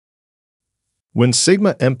When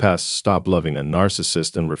Sigma empaths stop loving a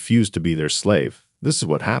narcissist and refuse to be their slave, this is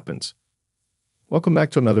what happens. Welcome back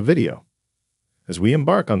to another video. As we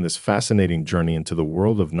embark on this fascinating journey into the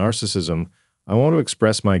world of narcissism, I want to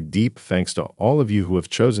express my deep thanks to all of you who have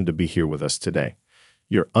chosen to be here with us today.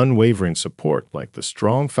 Your unwavering support, like the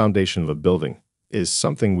strong foundation of a building, is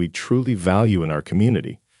something we truly value in our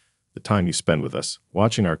community. The time you spend with us,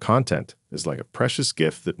 watching our content, is like a precious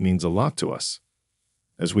gift that means a lot to us.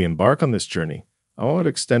 As we embark on this journey, I want to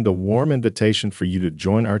extend a warm invitation for you to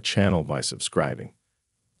join our channel by subscribing.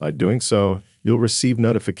 By doing so, you'll receive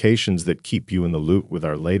notifications that keep you in the loop with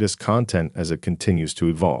our latest content as it continues to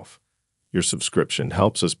evolve. Your subscription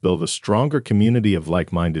helps us build a stronger community of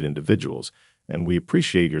like-minded individuals, and we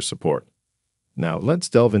appreciate your support. Now, let's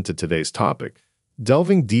delve into today's topic,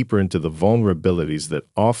 delving deeper into the vulnerabilities that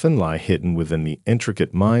often lie hidden within the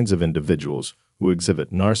intricate minds of individuals who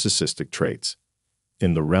exhibit narcissistic traits.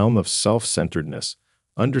 In the realm of self-centeredness,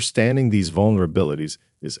 understanding these vulnerabilities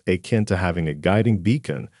is akin to having a guiding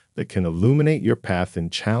beacon that can illuminate your path in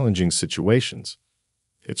challenging situations.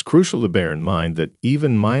 It's crucial to bear in mind that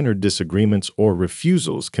even minor disagreements or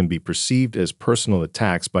refusals can be perceived as personal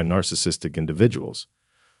attacks by narcissistic individuals.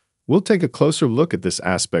 We'll take a closer look at this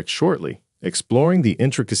aspect shortly, exploring the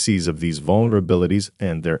intricacies of these vulnerabilities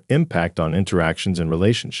and their impact on interactions and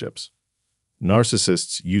relationships.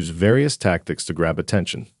 Narcissists use various tactics to grab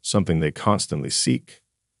attention, something they constantly seek.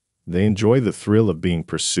 They enjoy the thrill of being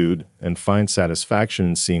pursued and find satisfaction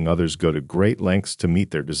in seeing others go to great lengths to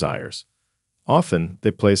meet their desires. Often,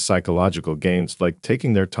 they play psychological games like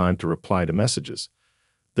taking their time to reply to messages.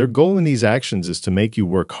 Their goal in these actions is to make you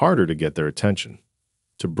work harder to get their attention.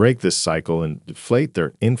 To break this cycle and deflate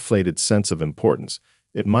their inflated sense of importance,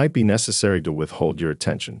 it might be necessary to withhold your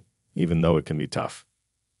attention, even though it can be tough.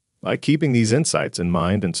 By keeping these insights in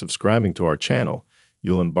mind and subscribing to our channel,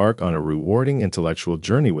 you'll embark on a rewarding intellectual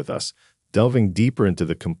journey with us, delving deeper into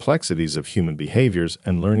the complexities of human behaviors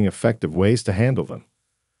and learning effective ways to handle them.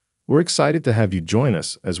 We're excited to have you join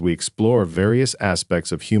us as we explore various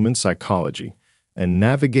aspects of human psychology and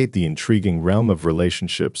navigate the intriguing realm of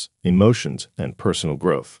relationships, emotions, and personal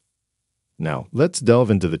growth. Now, let's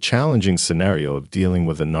delve into the challenging scenario of dealing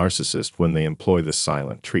with a narcissist when they employ the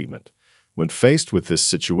silent treatment. When faced with this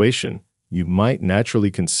situation, you might naturally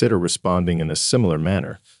consider responding in a similar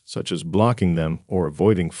manner, such as blocking them or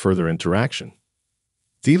avoiding further interaction.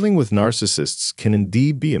 Dealing with narcissists can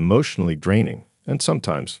indeed be emotionally draining, and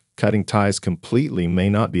sometimes cutting ties completely may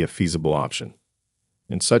not be a feasible option.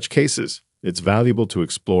 In such cases, it's valuable to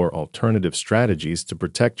explore alternative strategies to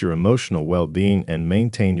protect your emotional well-being and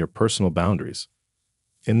maintain your personal boundaries.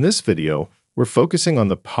 In this video, we're focusing on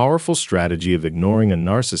the powerful strategy of ignoring a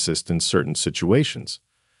narcissist in certain situations.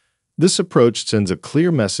 This approach sends a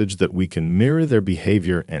clear message that we can mirror their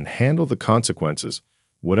behavior and handle the consequences,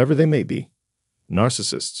 whatever they may be.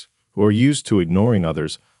 Narcissists, who are used to ignoring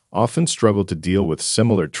others, often struggle to deal with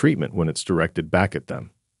similar treatment when it's directed back at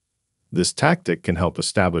them. This tactic can help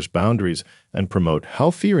establish boundaries and promote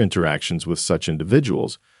healthier interactions with such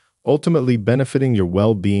individuals, ultimately benefiting your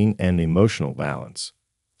well-being and emotional balance.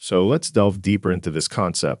 So let's delve deeper into this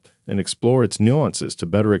concept and explore its nuances to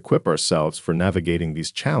better equip ourselves for navigating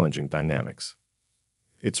these challenging dynamics.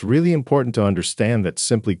 It's really important to understand that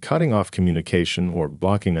simply cutting off communication or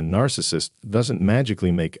blocking a narcissist doesn't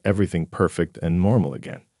magically make everything perfect and normal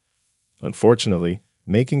again. Unfortunately,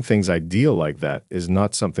 making things ideal like that is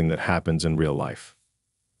not something that happens in real life.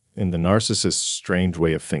 In the narcissist's strange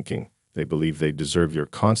way of thinking, they believe they deserve your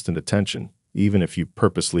constant attention, even if you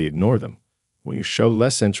purposely ignore them. When you show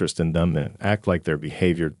less interest in them and act like their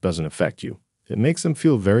behavior doesn't affect you, it makes them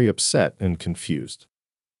feel very upset and confused.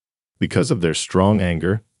 Because of their strong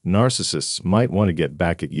anger, narcissists might want to get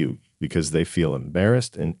back at you because they feel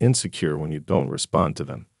embarrassed and insecure when you don't respond to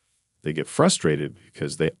them. They get frustrated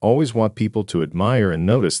because they always want people to admire and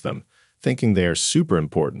notice them, thinking they are super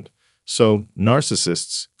important. So,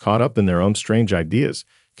 narcissists, caught up in their own strange ideas,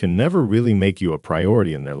 can never really make you a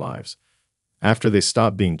priority in their lives. After they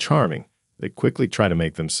stop being charming, they quickly try to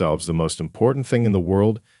make themselves the most important thing in the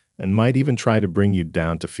world and might even try to bring you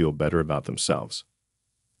down to feel better about themselves.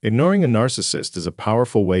 Ignoring a narcissist is a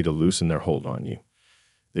powerful way to loosen their hold on you.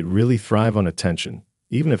 They really thrive on attention,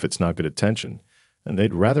 even if it's not good attention, and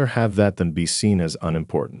they'd rather have that than be seen as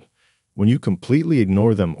unimportant. When you completely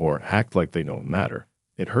ignore them or act like they don't matter,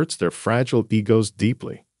 it hurts their fragile egos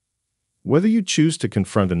deeply. Whether you choose to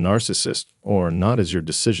confront a narcissist or not is your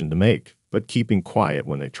decision to make, but keeping quiet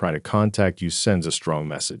when they try to contact you sends a strong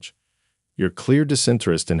message. Your clear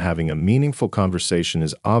disinterest in having a meaningful conversation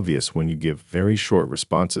is obvious when you give very short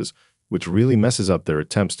responses, which really messes up their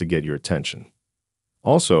attempts to get your attention.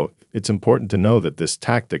 Also, It's important to know that this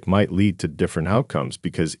tactic might lead to different outcomes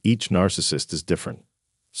because each narcissist is different.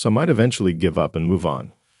 Some might eventually give up and move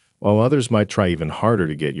on, while others might try even harder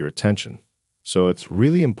to get your attention. So it's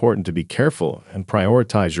really important to be careful and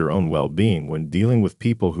prioritize your own well-being when dealing with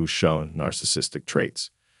people who show narcissistic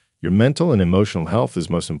traits. Your mental and emotional health is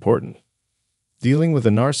most important. Dealing with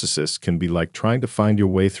a narcissist can be like trying to find your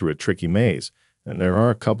way through a tricky maze, and there are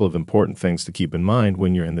a couple of important things to keep in mind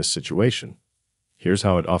when you're in this situation. Here's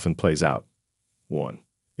how it often plays out. 1.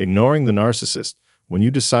 Ignoring the narcissist. When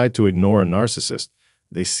you decide to ignore a narcissist,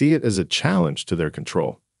 they see it as a challenge to their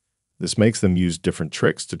control. This makes them use different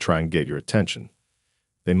tricks to try and get your attention.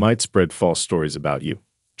 They might spread false stories about you,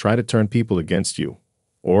 try to turn people against you,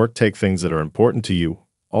 or take things that are important to you,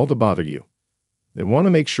 all to bother you. They want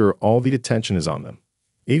to make sure all the attention is on them.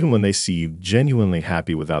 Even when they see you genuinely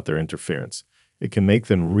happy without their interference, it can make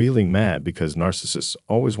them really mad because narcissists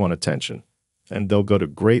always want attention, and they'll go to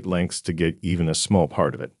great lengths to get even a small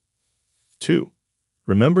part of it. 2.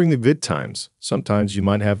 Remembering the good times. Sometimes you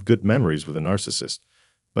might have good memories with a narcissist,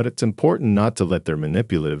 but it's important not to let their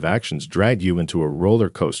manipulative actions drag you into a roller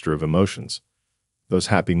coaster of emotions. Those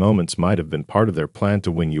happy moments might have been part of their plan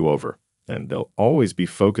to win you over, and they'll always be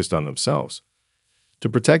focused on themselves. To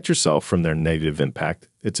protect yourself from their negative impact,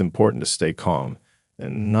 it's important to stay calm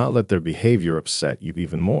and not let their behavior upset you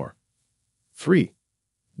even more. 3.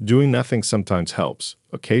 Doing nothing sometimes helps.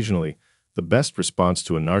 Occasionally, the best response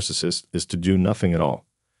to a narcissist is to do nothing at all.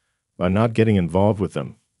 By not getting involved with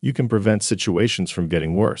them, you can prevent situations from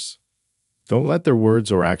getting worse. Don't let their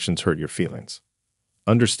words or actions hurt your feelings.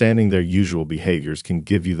 Understanding their usual behaviors can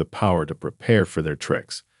give you the power to prepare for their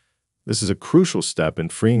tricks. This is a crucial step in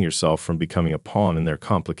freeing yourself from becoming a pawn in their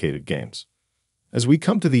complicated games. As we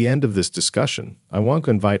come to the end of this discussion, I want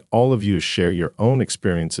to invite all of you to share your own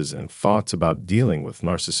experiences and thoughts about dealing with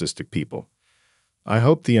narcissistic people. I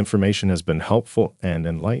hope the information has been helpful and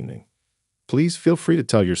enlightening. Please feel free to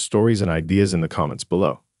tell your stories and ideas in the comments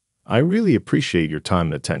below. I really appreciate your time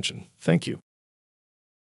and attention. Thank you.